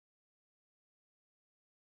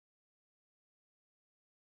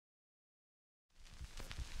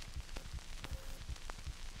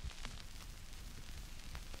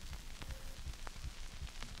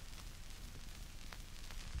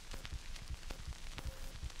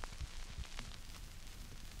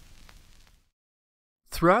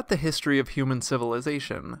Throughout the history of human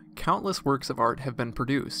civilization, countless works of art have been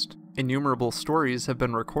produced, innumerable stories have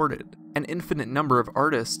been recorded, an infinite number of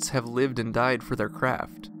artists have lived and died for their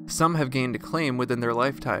craft. Some have gained acclaim within their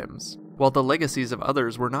lifetimes, while the legacies of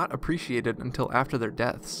others were not appreciated until after their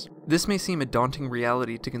deaths. This may seem a daunting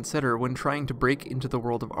reality to consider when trying to break into the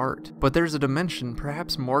world of art, but there's a dimension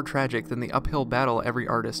perhaps more tragic than the uphill battle every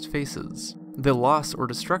artist faces: the loss or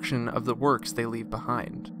destruction of the works they leave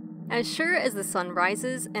behind. As sure as the sun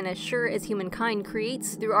rises, and as sure as humankind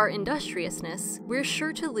creates through our industriousness, we're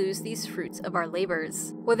sure to lose these fruits of our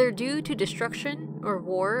labors. Whether due to destruction, or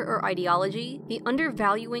war, or ideology, the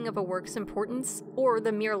undervaluing of a work's importance, or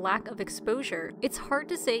the mere lack of exposure, it's hard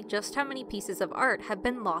to say just how many pieces of art have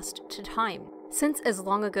been lost to time. Since as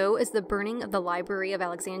long ago as the burning of the Library of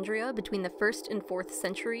Alexandria between the 1st and 4th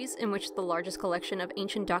centuries, in which the largest collection of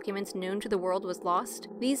ancient documents known to the world was lost,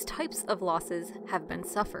 these types of losses have been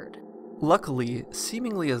suffered. Luckily,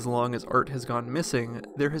 seemingly as long as art has gone missing,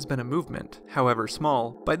 there has been a movement, however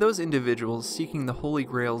small, by those individuals seeking the holy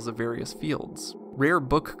grails of various fields. Rare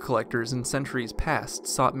book collectors in centuries past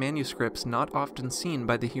sought manuscripts not often seen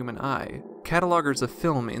by the human eye. Catalogers of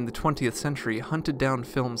film in the 20th century hunted down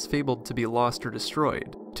films fabled to be lost or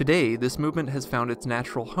destroyed. Today, this movement has found its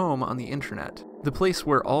natural home on the internet, the place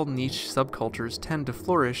where all niche subcultures tend to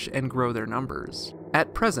flourish and grow their numbers.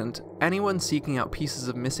 At present, anyone seeking out pieces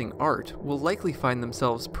of missing art will likely find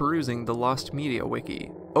themselves perusing the Lost Media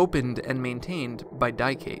Wiki, opened and maintained by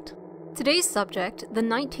dycaite. Today's subject, the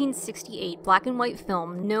 1968 black and white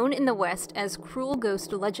film known in the West as Cruel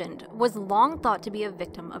Ghost Legend, was long thought to be a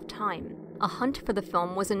victim of time. A hunt for the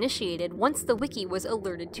film was initiated once the wiki was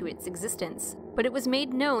alerted to its existence, but it was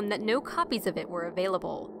made known that no copies of it were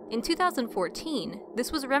available. In 2014,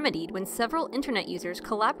 this was remedied when several internet users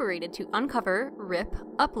collaborated to uncover, rip,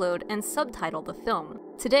 upload, and subtitle the film.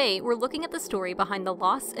 Today, we're looking at the story behind the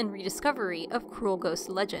loss and rediscovery of Cruel Ghost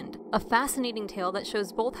Legend, a fascinating tale that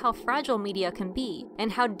shows both how fragile media can be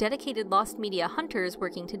and how dedicated lost media hunters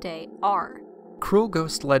working today are. Cruel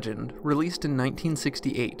Ghost Legend, released in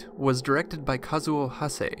 1968, was directed by Kazuo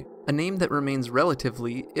Hase, a name that remains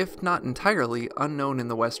relatively, if not entirely, unknown in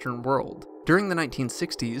the Western world. During the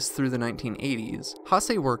 1960s through the 1980s,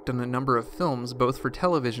 Hase worked on a number of films both for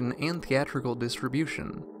television and theatrical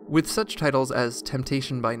distribution, with such titles as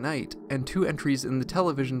Temptation by Night and 2 entries in the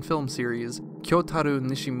television film series Kyotaru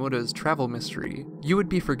Nishimura's Travel Mystery. You would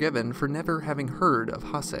be forgiven for never having heard of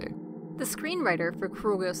Hase. The screenwriter for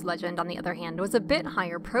Cruel Ghost Legend, on the other hand, was a bit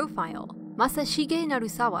higher profile. Masashige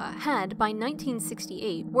Narusawa had, by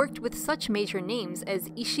 1968, worked with such major names as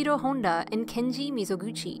Ishiro Honda and Kenji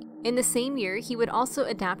Mizoguchi. In the same year, he would also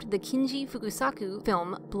adapt the Kinji Fukusaku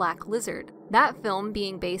film Black Lizard, that film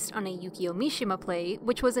being based on a Yukio Mishima play,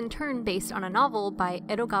 which was in turn based on a novel by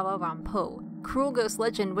Edogawa Rampo. Cruel Ghost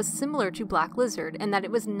Legend was similar to Black Lizard in that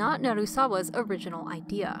it was not Narusawa's original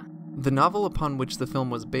idea. The novel upon which the film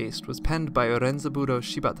was based was penned by Renzaburo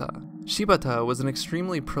Shibata. Shibata was an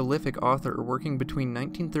extremely prolific author working between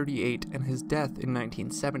 1938 and his death in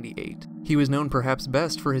 1978. He was known perhaps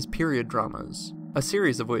best for his period dramas, a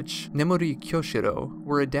series of which, Nemori Kyoshiro,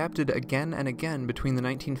 were adapted again and again between the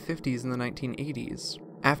 1950s and the 1980s.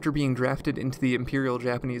 After being drafted into the Imperial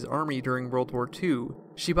Japanese Army during World War II,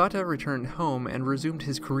 Shibata returned home and resumed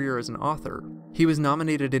his career as an author. He was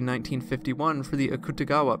nominated in 1951 for the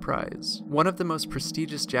Akutagawa Prize, one of the most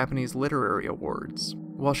prestigious Japanese literary awards.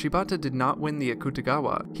 While Shibata did not win the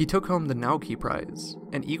Akutagawa, he took home the Naoki Prize,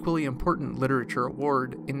 an equally important literature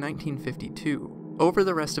award, in 1952. Over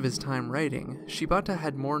the rest of his time writing, Shibata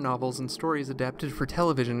had more novels and stories adapted for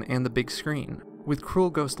television and the big screen, with Cruel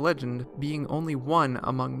Ghost Legend being only one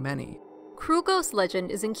among many. Cruel Ghost Legend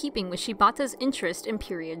is in keeping with Shibata's interest in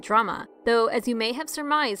period drama, though as you may have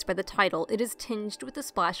surmised by the title, it is tinged with a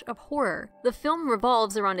splash of horror. The film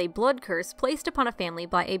revolves around a blood curse placed upon a family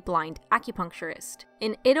by a blind acupuncturist.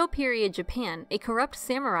 In Edo period Japan, a corrupt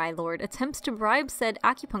samurai lord attempts to bribe said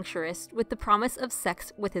acupuncturist with the promise of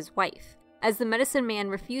sex with his wife. As the medicine man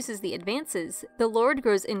refuses the advances, the lord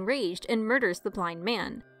grows enraged and murders the blind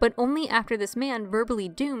man, but only after this man verbally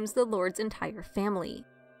dooms the lord's entire family.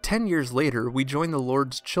 10 years later, we join the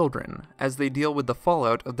Lord's children, as they deal with the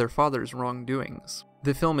fallout of their father's wrongdoings.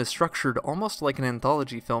 The film is structured almost like an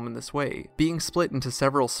anthology film in this way, being split into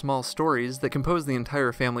several small stories that compose the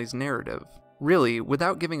entire family's narrative. Really,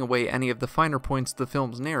 without giving away any of the finer points of the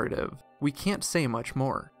film's narrative, we can't say much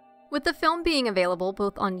more. With the film being available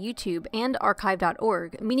both on YouTube and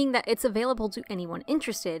archive.org, meaning that it's available to anyone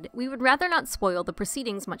interested, we would rather not spoil the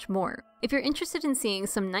proceedings much more. If you're interested in seeing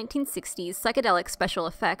some 1960s psychedelic special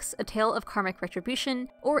effects, a tale of karmic retribution,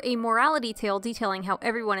 or a morality tale detailing how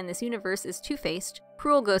everyone in this universe is two-faced,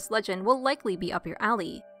 Cruel Ghost Legend will likely be up your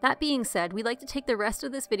alley. That being said, we'd like to take the rest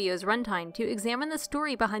of this video's runtime to examine the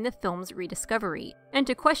story behind the film's rediscovery, and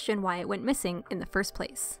to question why it went missing in the first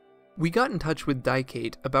place. We got in touch with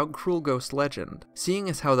dycaite about Cruel Ghost Legend, seeing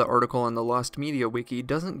as how the article on the Lost Media Wiki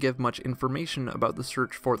doesn't give much information about the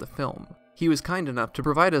search for the film. He was kind enough to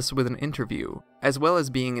provide us with an interview, as well as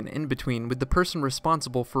being an in-between with the person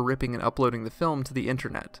responsible for ripping and uploading the film to the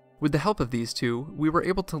internet. With the help of these two, we were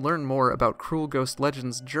able to learn more about Cruel Ghost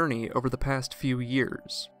Legend's journey over the past few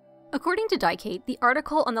years. According to dycaite, the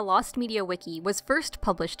article on the Lost Media Wiki was first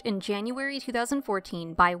published in January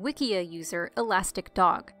 2014 by Wikia user Elastic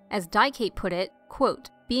Dog. As dycaite put it, quote,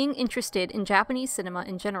 "Being interested in Japanese cinema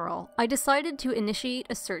in general, I decided to initiate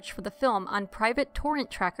a search for the film on private torrent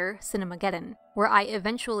tracker Cinemageddon, where I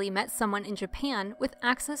eventually met someone in Japan with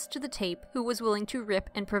access to the tape who was willing to rip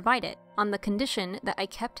and provide it, on the condition that I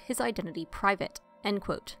kept his identity private." End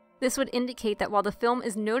quote. This would indicate that while the film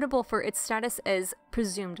is notable for its status as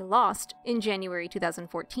presumed lost in January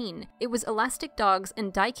 2014, it was Elastic Dog's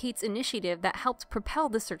and dycaite's initiative that helped propel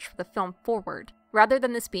the search for the film forward. Rather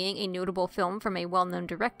than this being a notable film from a well-known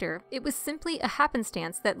director, it was simply a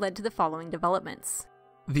happenstance that led to the following developments.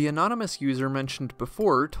 The anonymous user mentioned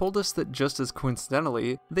before told us that just as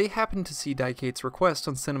coincidentally, they happened to see dycaite's request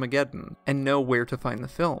on Cinemageddon and know where to find the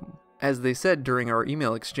film. As they said during our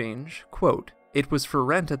email exchange, quote, "It was for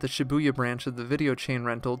rent at the Shibuya branch of the video chain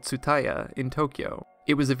rental Tsutaya in Tokyo.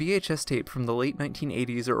 It was a VHS tape from the late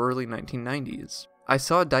 1980s or early 1990s. I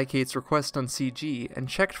saw dycaite's request on CG and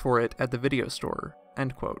checked for it at the video store."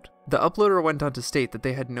 End quote. The uploader went on to state that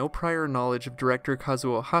they had no prior knowledge of director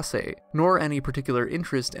Kazuo Hase, nor any particular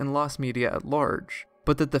interest in lost media at large,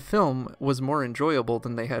 but that the film was more enjoyable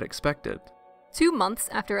than they had expected. 2 months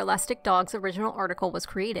after Elastic Dog's original article was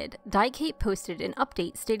created, dycaite posted an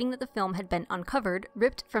update stating that the film had been uncovered,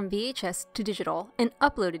 ripped from VHS to digital, and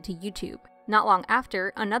uploaded to YouTube. Not long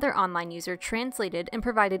after, another online user translated and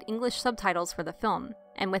provided English subtitles for the film.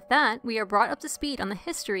 And with that, we are brought up to speed on the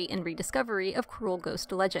history and rediscovery of Cruel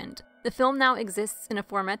Ghost Legend. The film now exists in a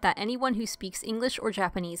format that anyone who speaks English or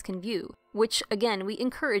Japanese can view, which, again, we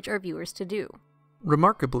encourage our viewers to do.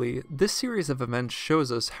 Remarkably, this series of events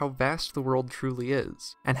shows us how vast the world truly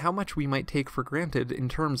is, and how much we might take for granted in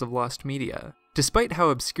terms of lost media. Despite how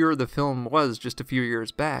obscure the film was just a few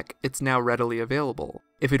years back, it's now readily available.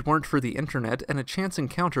 If it weren't for the internet and a chance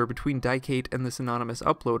encounter between dycaite and this anonymous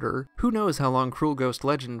uploader, who knows how long Cruel Ghost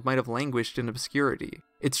Legend might have languished in obscurity.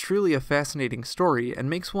 It's truly a fascinating story and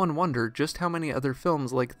makes one wonder just how many other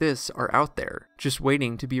films like this are out there, just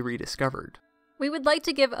waiting to be rediscovered. We would like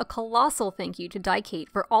to give a colossal thank you to dycaite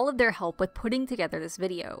for all of their help with putting together this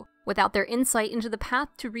video. Without their insight into the path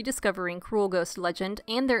to rediscovering Cruel Ghost Legend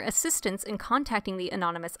and their assistance in contacting the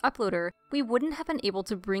anonymous uploader, we wouldn't have been able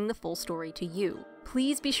to bring the full story to you.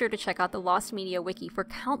 Please be sure to check out the Lost Media Wiki for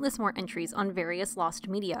countless more entries on various lost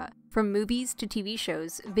media, from movies to TV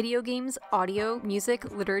shows, video games, audio, music,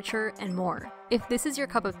 literature, and more. If this is your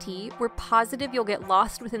cup of tea, we're positive you'll get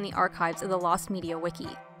lost within the archives of the Lost Media Wiki.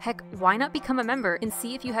 Heck, why not become a member and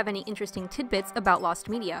see if you have any interesting tidbits about lost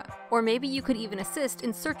media? Or maybe you could even assist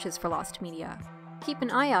in searches for lost media. Keep an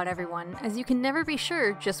eye out, everyone, as you can never be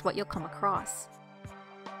sure just what you'll come across.